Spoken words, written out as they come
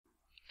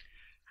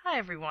Hi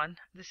everyone,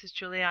 this is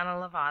Juliana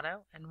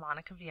Lovato and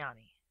Monica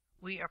Viani.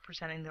 We are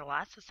presenting the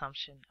last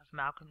assumption of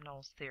Malcolm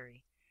Knowles'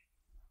 theory,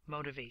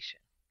 motivation.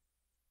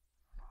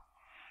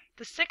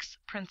 The sixth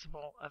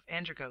principle of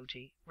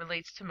andragogy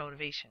relates to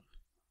motivation.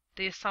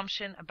 The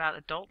assumption about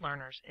adult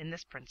learners in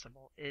this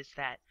principle is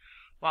that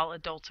while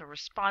adults are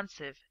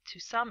responsive to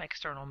some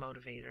external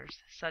motivators,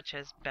 such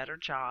as better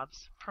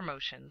jobs,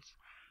 promotions,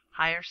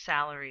 higher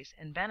salaries,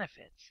 and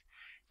benefits,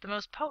 the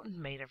most potent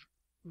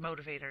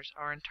motivators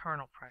are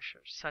internal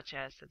pressures, such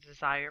as the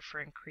desire for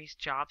increased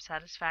job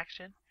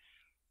satisfaction,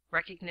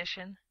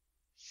 recognition,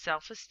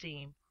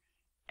 self-esteem,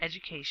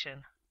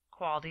 education,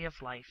 quality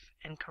of life,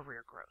 and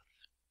career growth.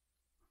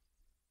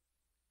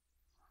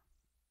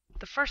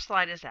 The first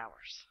slide is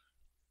ours.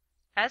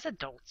 As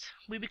adults,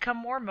 we become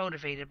more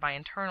motivated by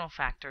internal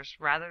factors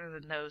rather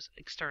than those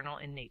external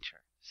in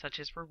nature, such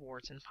as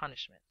rewards and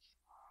punishments.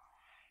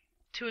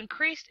 To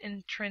increase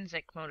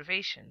intrinsic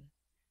motivation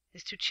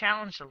is to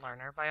challenge the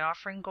learner by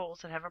offering goals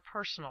that have a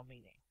personal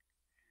meaning.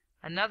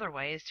 Another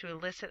way is to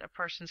elicit a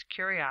person's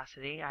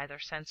curiosity, either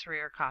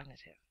sensory or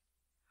cognitive.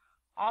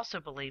 Also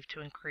believed to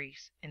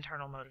increase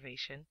internal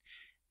motivation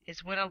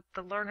is when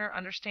the learner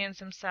understands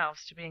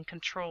themselves to be in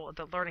control of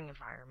the learning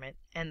environment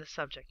and the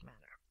subject matter.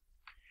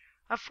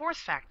 A fourth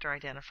factor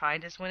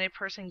identified is when a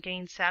person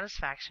gains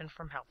satisfaction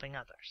from helping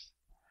others.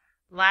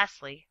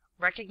 Lastly,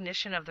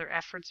 recognition of their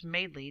efforts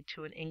may lead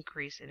to an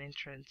increase in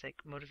intrinsic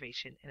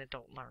motivation in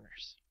adult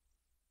learners.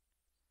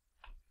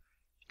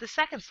 The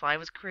second slide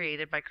was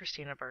created by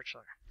Christina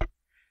Birchler.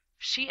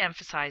 She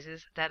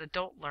emphasizes that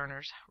adult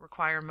learners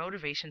require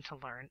motivation to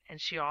learn,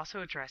 and she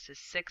also addresses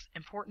 6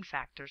 important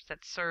factors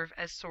that serve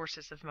as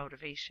sources of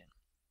motivation.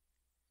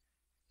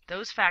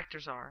 Those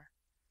factors are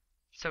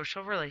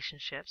social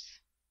relationships,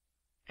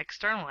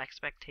 external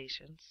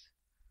expectations,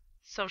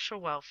 social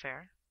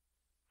welfare,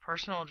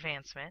 personal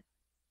advancement,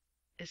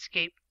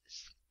 escape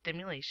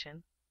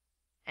stimulation,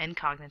 and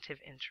cognitive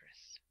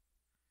interests.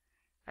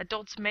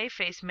 Adults may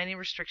face many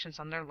restrictions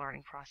on their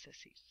learning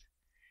processes.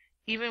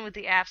 Even with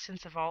the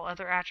absence of all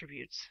other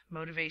attributes,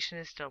 motivation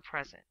is still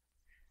present.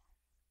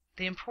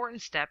 The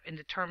important step in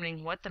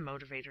determining what the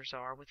motivators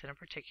are within a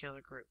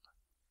particular group.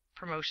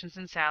 Promotions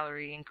and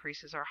salary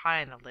increases are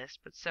high on the list,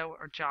 but so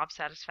are job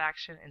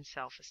satisfaction and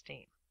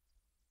self-esteem.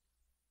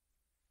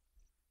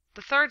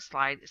 The third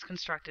slide is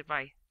constructed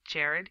by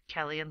Jared,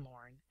 Kelly, and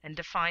Lauren and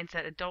defines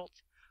that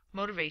adult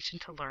motivation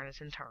to learn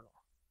is internal.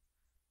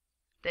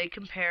 They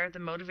compare the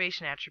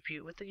motivation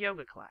attribute with the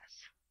yoga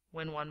class,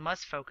 when one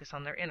must focus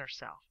on their inner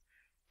self,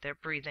 their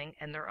breathing,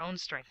 and their own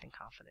strength and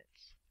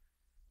confidence.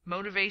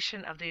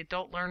 Motivation of the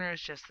adult learner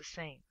is just the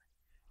same.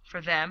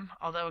 For them,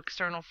 although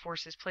external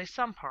forces play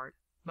some part,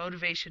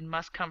 motivation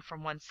must come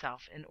from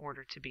oneself in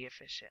order to be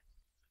efficient.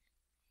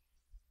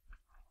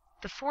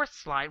 The fourth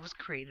slide was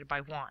created by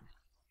Juan.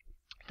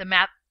 The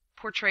map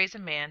portrays a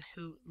man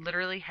who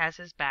literally has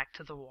his back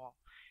to the wall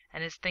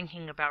and is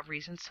thinking about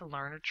reasons to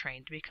learn or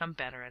train to become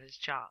better at his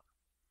job.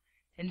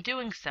 In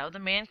doing so, the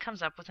man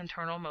comes up with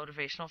internal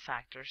motivational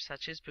factors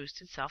such as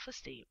boosted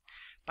self-esteem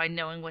by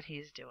knowing what he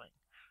is doing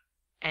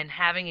and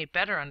having a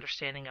better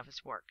understanding of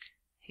his work.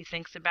 He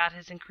thinks about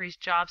his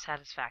increased job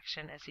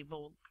satisfaction as he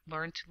will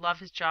learn to love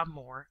his job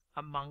more,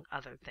 among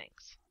other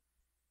things.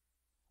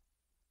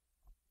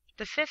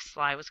 The fifth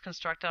slide was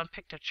constructed on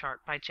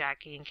Piktochart by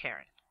Jackie and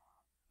Karen.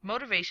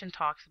 Motivation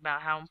talks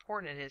about how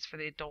important it is for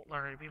the adult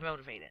learner to be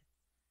motivated.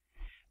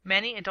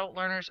 Many adult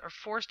learners are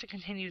forced to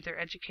continue their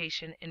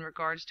education in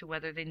regards to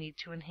whether they need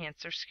to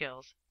enhance their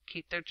skills,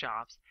 keep their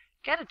jobs,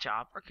 get a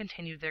job, or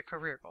continue their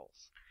career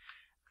goals.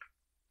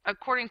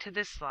 According to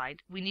this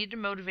slide, we need to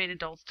motivate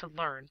adults to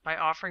learn by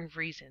offering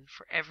reason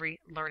for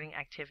every learning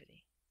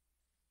activity.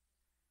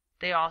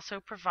 They also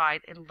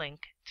provide a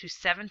link to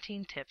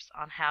 17 tips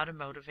on how to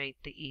motivate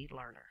the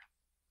e-learner.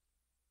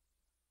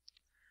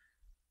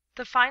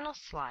 The final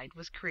slide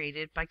was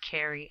created by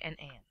Carrie and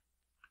Anne.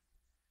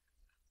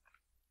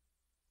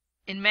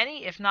 In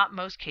many, if not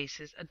most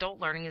cases, adult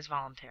learning is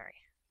voluntary.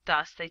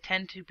 Thus, they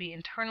tend to be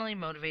internally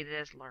motivated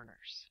as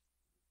learners.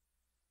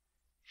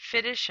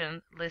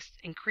 Fiddition lists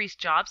increased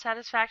job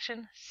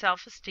satisfaction,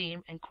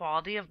 self-esteem, and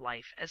quality of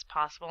life as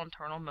possible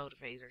internal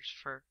motivators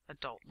for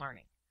adult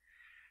learning.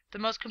 The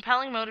most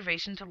compelling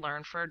motivation to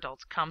learn for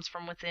adults comes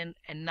from within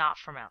and not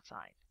from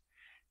outside.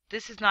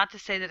 This is not to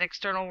say that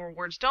external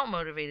rewards don't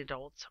motivate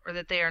adults or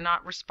that they are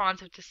not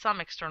responsive to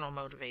some external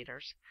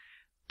motivators.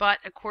 But,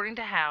 according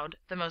to Howd,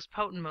 the most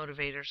potent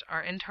motivators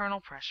are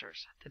internal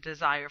pressures, the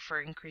desire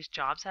for increased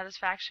job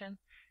satisfaction,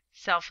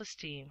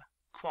 self-esteem,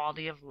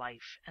 quality of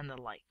life, and the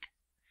like.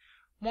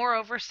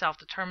 Moreover,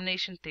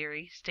 self-determination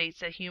theory states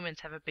that humans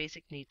have a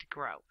basic need to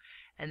grow,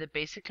 and the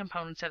basic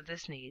components of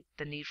this need,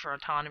 the need for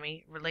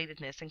autonomy,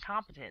 relatedness, and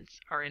competence,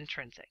 are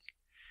intrinsic.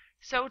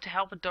 So, to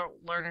help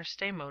adult learners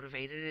stay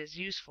motivated, it is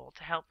useful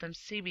to help them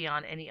see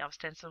beyond any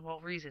ostensible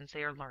reasons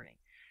they are learning,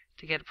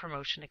 to get a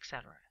promotion,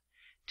 etc.,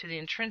 to the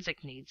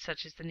intrinsic needs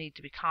such as the need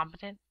to be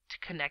competent, to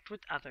connect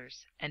with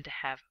others, and to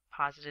have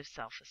positive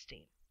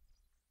self-esteem.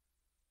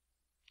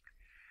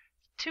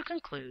 To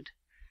conclude,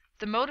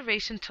 The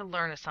motivation to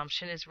learn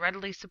assumption is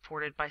readily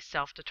supported by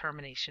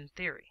self-determination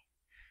theory.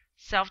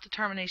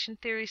 Self-determination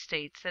theory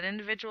states that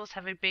individuals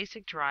have a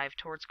basic drive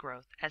towards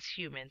growth as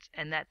humans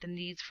and that the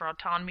needs for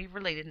autonomy,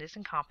 relatedness,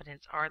 and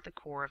competence are at the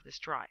core of this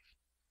drive.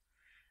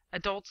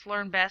 Adults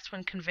learn best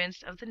when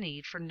convinced of the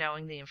need for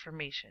knowing the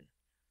information.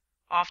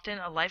 Often,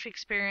 a life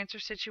experience or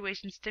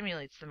situation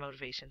stimulates the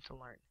motivation to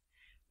learn.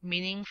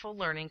 Meaningful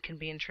learning can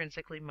be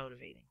intrinsically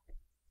motivating.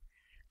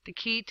 The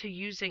key to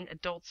using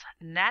adults'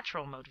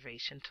 natural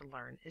motivation to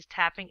learn is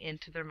tapping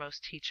into their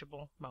most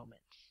teachable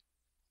moments.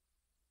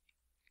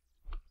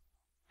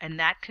 And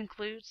that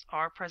concludes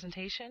our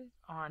presentation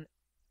on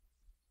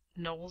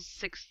Knowles'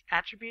 sixth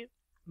attribute,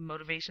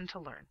 motivation to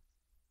learn.